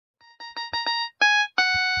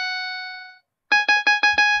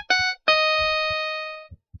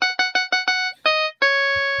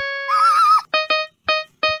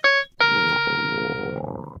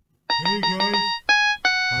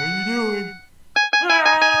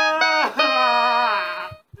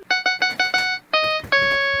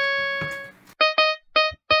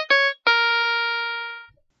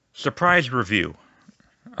Surprise review.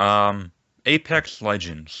 Um, Apex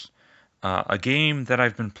Legends. A game that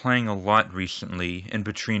I've been playing a lot recently in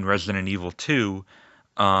between Resident Evil 2.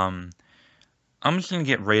 Um, I'm just gonna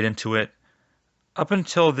get right into it. Up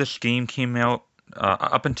until this game came out,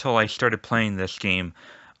 up until I started playing this game,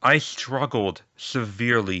 I struggled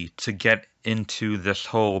severely to get into this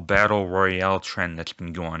whole battle royale trend that's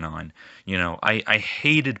been going on. I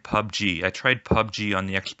hated PUBG. I tried PUBG on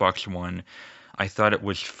the Xbox One. I thought it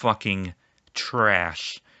was fucking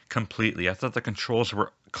trash completely. I thought the controls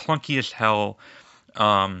were clunky as hell.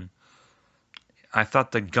 Um, I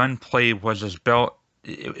thought the gunplay was as belt.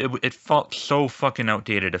 It felt so fucking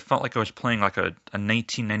outdated. It felt like I was playing like a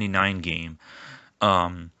 1999 game.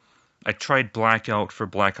 Um, I tried Blackout for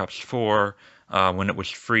Black Ops 4 when it was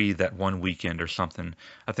free that one weekend or something.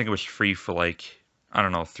 I think it was free for like, I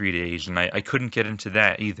don't know, 3 days, and I couldn't get into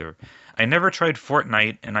that either. I never tried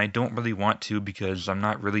Fortnite, and I don't really want to because I'm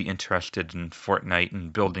not really interested in Fortnite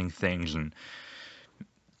and building things and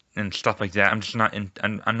stuff like that. I'm just not in,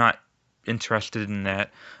 I'm not interested in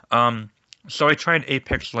that. So I tried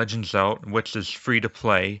Apex Legends out, which is free to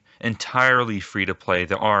play, entirely free to play.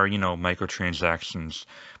 There are, microtransactions,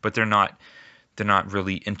 but they're not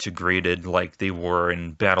really integrated like they were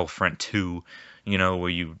in Battlefront 2, where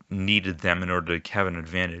you needed them in order to have an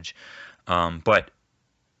advantage. But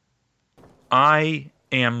I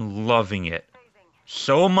am loving it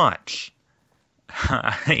so much.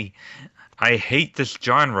 I I hate this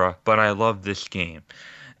genre, but I love this game.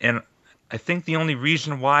 And I think the only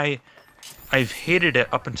reason why I've hated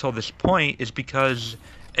it up until this point is because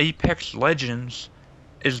Apex Legends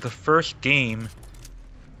is the first game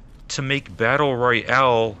to make Battle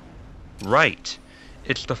Royale right.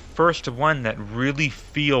 It's the first one that really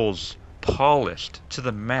feels polished to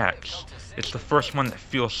the max. It's the first one that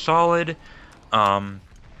feels solid. Um,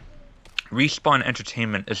 Respawn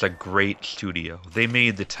Entertainment is a great studio. They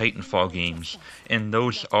made the Titanfall games, and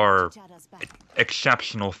those are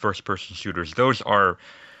exceptional first-person shooters. Those are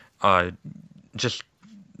uh, just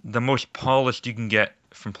the most polished you can get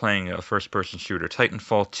from playing a first-person shooter.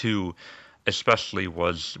 Titanfall 2 especially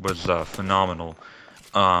was phenomenal.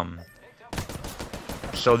 Um,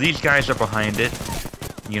 so these guys are behind it,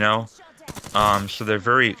 you know. So they're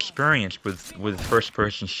very experienced with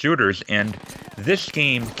first-person shooters, and this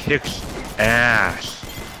game kicks ass.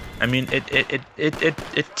 I mean, it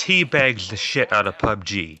teabags the shit out of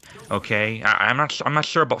PUBG. Okay, I'm not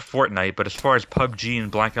sure about Fortnite, but as far as PUBG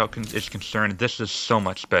and Blackout is concerned, this is so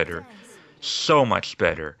much better, so much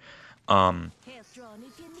better. Um,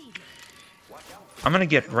 I'm gonna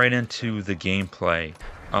get right into the gameplay.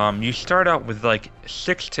 You start out with like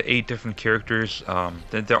 6 to 8 different characters.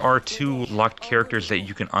 There are 2 locked characters that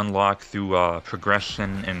you can unlock through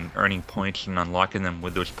progression and earning points and unlocking them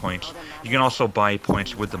with those points. You can also buy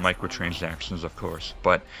points with the microtransactions, of course.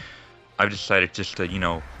 But I've decided just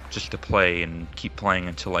to play and keep playing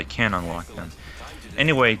until I can unlock them.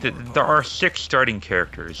 Anyway, there are 6 starting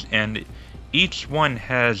characters, and each one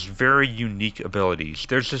has very unique abilities.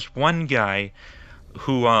 There's this one guy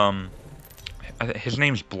who his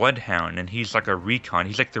name's Bloodhound, and he's like a recon.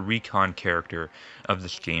 He's like the recon character of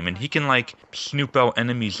this game, and he can like snoop out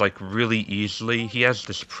enemies like really easily. He has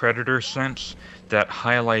this predator sense that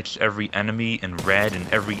highlights every enemy in red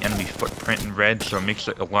and every enemy footprint in red, so it makes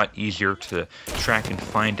it a lot easier to track and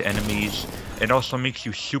find enemies. It also makes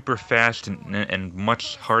you super fast and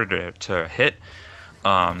much harder to hit.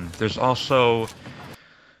 There's also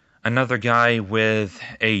another guy with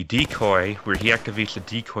a decoy, where he activates a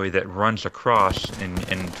decoy that runs across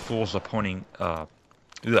and fools opposing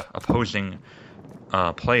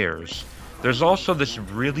players. There's also this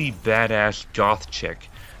really badass goth chick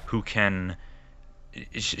who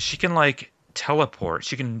she can like teleport.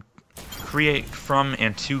 She can create from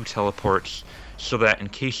and to teleports so that in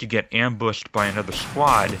case you get ambushed by another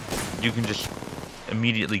squad, you can just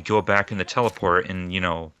immediately go back in the teleport and,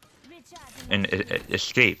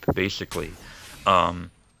 escape, basically.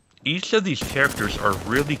 Each of these characters are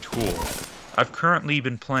really cool. I've currently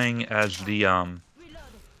been playing as the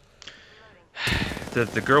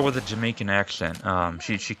girl with the Jamaican accent.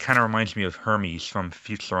 She kind of reminds me of Hermes from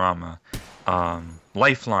Futurama.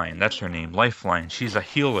 Lifeline, that's her name, Lifeline. She's a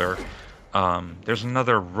healer. There's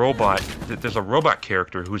another robot. There's a robot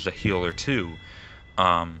character who's a healer too.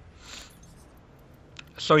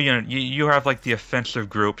 So you have like the offensive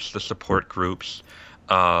groups, the support groups,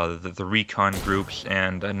 the recon groups,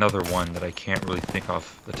 and another one that I can't really think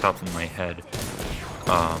off the top of my head.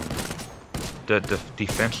 The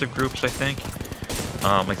defensive groups, I think.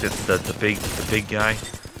 Like the big guy.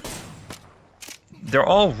 they're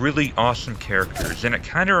all really awesome characters, and it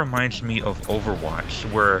kind of reminds me of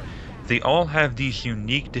Overwatch, where they all have these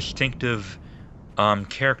unique, distinctive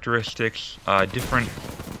characteristics, different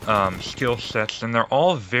skill sets, and they're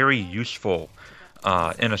all very useful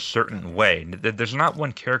in a certain way. There's not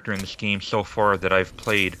one character in this game so far that I've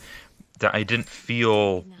played that I didn't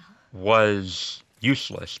feel was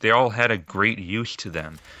useless. They all had a great use to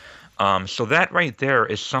them. So that right there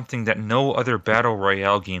is something that no other battle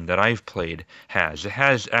royale game that I've played has. It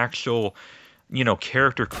has actual,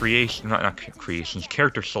 character creation, not creations,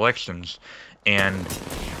 character selections, and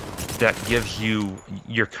that gives you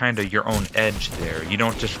your own edge there. You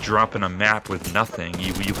don't just drop in a map with nothing.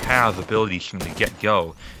 You have abilities from the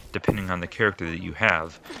get-go, depending on the character that you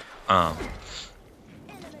have.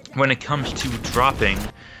 When it comes to dropping,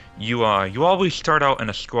 you always start out in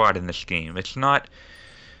a squad in this game. It's not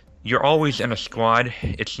You're always in a squad.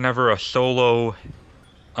 It's never a solo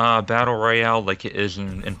battle royale like it is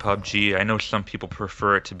in PUBG. I know some people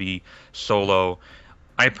prefer it to be solo.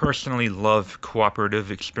 I personally love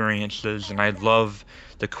cooperative experiences, and I love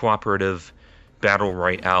the cooperative battle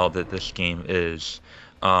royale that this game is.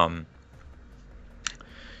 You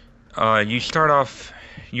start off,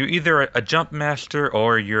 you're either a jump master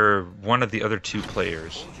or you're one of the other two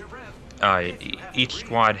players. Each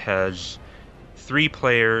squad has 3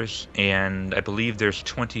 players, and I believe there's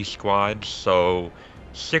 20 squads, so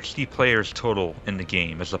 60 players total in the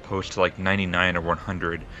game, as opposed to like 99 or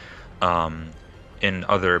 100 in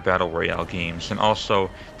other battle royale games. And also,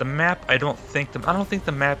 the map, I don't think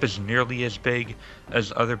the map is nearly as big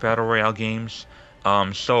as other battle royale games.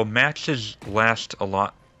 So matches last a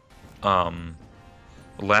lot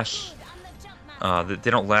less.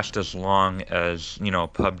 They don't last as long as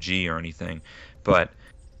PUBG or anything, but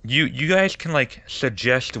you guys can like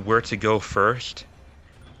suggest where to go first,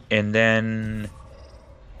 and then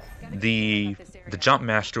the jump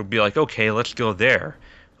master will be like, okay, let's go there.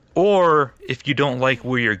 Or if you don't like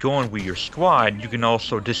where you're going with your squad, you can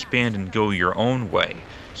also disband and go your own way.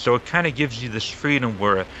 So it kind of gives you this freedom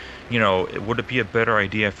where, would it be a better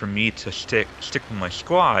idea for me to stick with my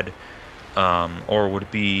squad, or would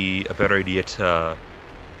it be a better idea to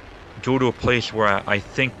go to a place where I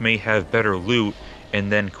think may have better loot,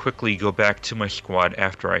 and then quickly go back to my squad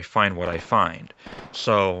after I find what I find.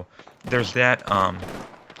 So there's that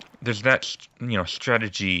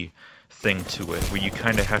strategy thing to it, where you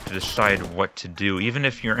kind of have to decide what to do. Even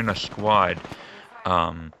if you're in a squad,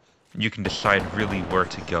 you can decide really where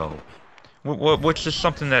to go, which is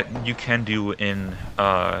something that you can do in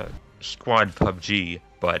squad PUBG.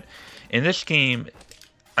 But in this game,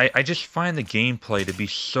 I just find the gameplay to be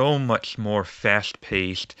so much more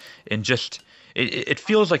fast-paced, and just it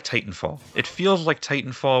feels like Titanfall. It feels like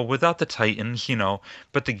Titanfall without the Titans,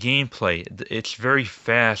 but the gameplay, it's very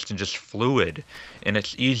fast and just fluid, and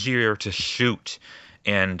it's easier to shoot,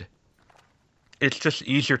 and it's just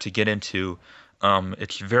easier to get into.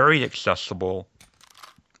 It's very accessible.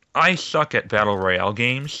 I suck at battle royale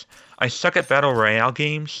games.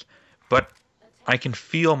 But I can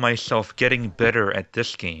feel myself getting better at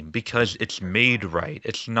this game because it's made right.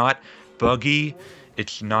 It's not buggy.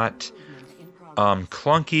 It's not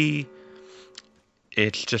clunky.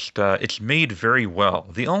 It's just it's made very well.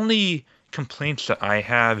 The only complaints that I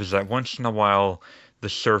have is that once in a while the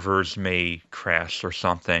servers may crash or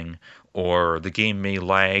something, or the game may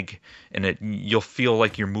lag, and you'll feel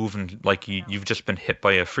like you're moving like you've just been hit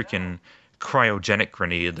by a freaking cryogenic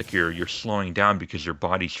grenade, like you're slowing down because your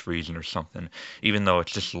body's freezing or something, even though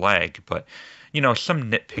it's just lag. But some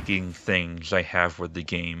nitpicking things I have with the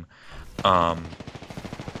game.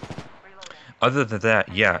 Other than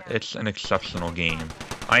that, yeah, it's an exceptional game.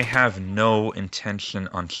 I have no intention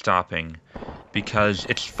on stopping because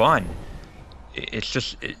it's fun. It's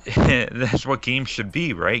just that's what games should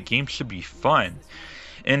be, right? Games should be fun.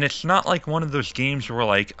 And it's not like one of those games where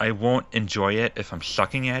like I won't enjoy it if I'm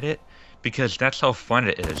sucking at it, because that's how fun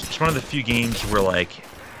it is. It's one of the few games where like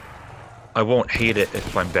I won't hate it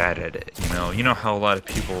if I'm bad at it, You know how a lot of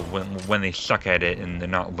people, when they suck at it and they're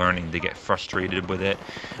not learning, they get frustrated with it.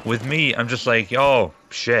 With me, I'm just like, oh,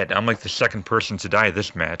 shit, I'm like the second person to die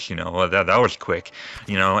this match, that was quick,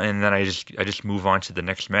 and then I just move on to the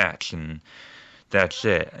next match, and that's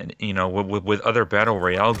it. And, with other Battle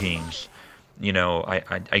Royale games,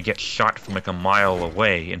 I get shot from like a mile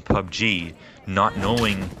away in PUBG, not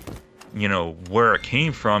knowing where it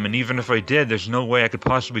came from, and even if I did, there's no way I could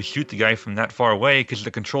possibly shoot the guy from that far away because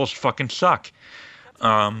the controls fucking suck.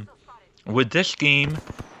 With this game,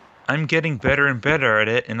 I'm getting better and better at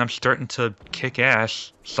it, and I'm starting to kick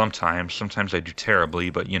ass sometimes. Sometimes I do terribly,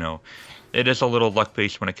 but it is a little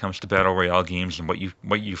luck-based when it comes to Battle Royale games and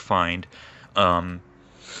what you find. Um,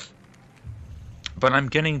 but I'm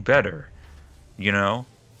getting better, you know?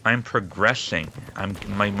 I'm progressing.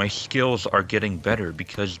 My skills are getting better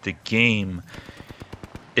because the game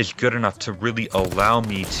is good enough to really allow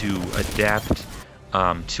me to adapt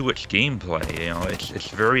to its gameplay. You know, it's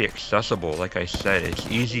very accessible. Like I said, it's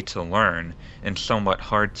easy to learn and somewhat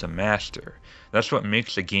hard to master. That's what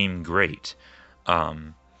makes a game great.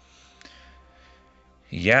 Um,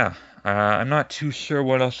 yeah, I'm not too sure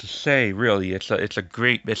what else to say. Really, it's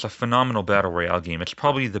a phenomenal battle royale game. It's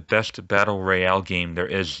probably the best battle royale game there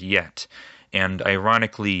is yet, and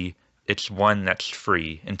ironically, it's one that's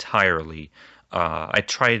free entirely. I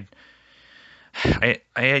tried.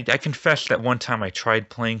 I confess that one time I tried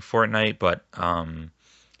playing Fortnite, but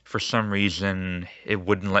for some reason it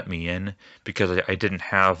wouldn't let me in because I didn't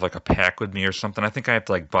have like a pack with me or something. I think I have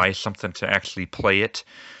to like buy something to actually play it.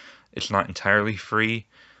 It's not entirely free.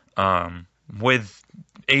 With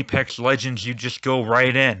Apex Legends, you just go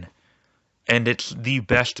right in, and it's the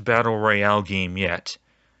best battle royale game yet.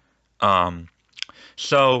 Um,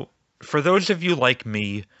 so for those of you like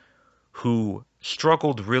me who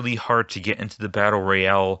struggled really hard to get into the battle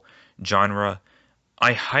royale genre,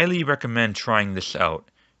 I highly recommend trying this out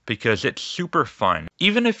because it's super fun.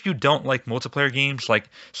 Even if you don't like multiplayer games, like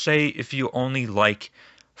say if you only like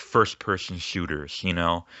first person shooters, you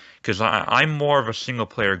know, because I'm more of a single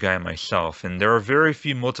player guy myself, and there are very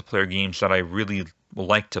few multiplayer games that I really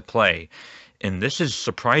like to play, and this is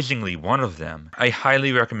surprisingly one of them. I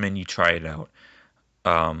highly recommend you try it out.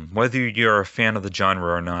 Whether you're a fan of the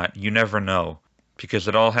genre or not, you never know, because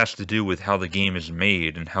it all has to do with how the game is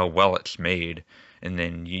made and how well it's made. And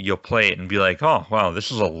then you'll play it and be like, oh, wow,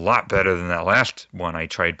 this is a lot better than that last one I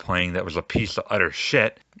tried playing that was a piece of utter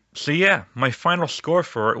shit. So yeah, my final score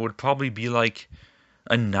for it would probably be like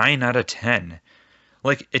a 9 out of 10.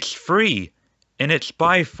 Like, it's free, and it's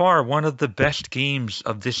by far one of the best games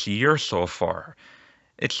of this year so far.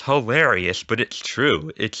 It's hilarious, but it's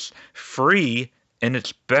true. It's free, and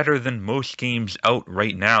it's better than most games out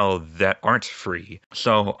right now that aren't free.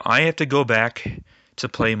 So I have to go back to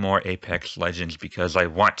play more Apex Legends because I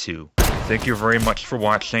want to. Thank you very much for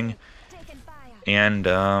watching, and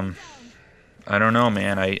I don't know,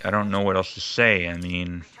 man. I don't know what else to say. I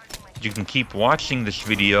mean, you can keep watching this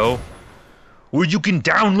video, or you can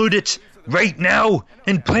download it right now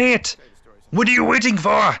and play it. What are you waiting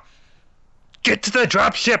for? Get to the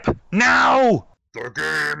dropship now! The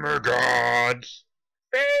gamer gods.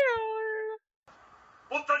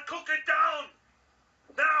 Put that cookie down!